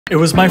It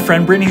was my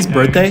friend Brittany's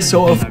birthday,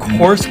 so of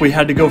course we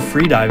had to go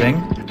free diving.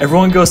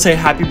 Everyone go say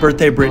happy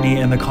birthday Brittany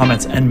in the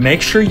comments and make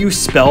sure you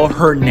spell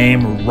her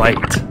name right.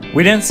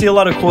 We didn't see a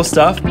lot of cool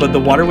stuff, but the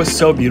water was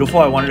so beautiful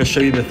I wanted to show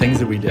you the things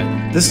that we did.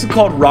 This is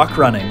called rock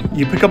running.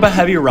 You pick up a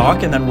heavy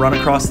rock and then run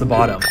across the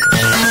bottom.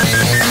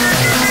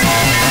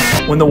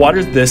 When the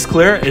water's this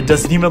clear, it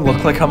doesn't even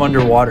look like I'm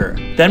underwater.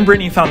 Then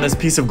Brittany found this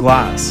piece of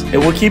glass. It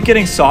will keep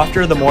getting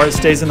softer the more it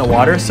stays in the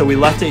water, so we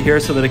left it here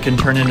so that it can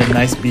turn into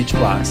nice beach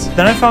glass.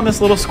 Then I found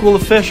this little school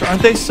of fish.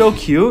 Aren't they so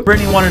cute?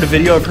 Brittany wanted a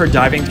video of her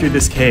diving through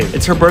this cave.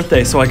 It's her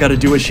birthday, so I gotta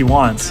do what she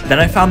wants. Then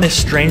I found this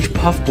strange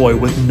puff boy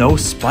with no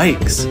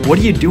spikes. What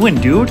are you doing,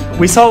 dude?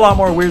 We saw a lot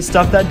more weird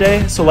stuff that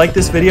day, so like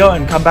this video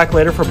and come back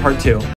later for part 2.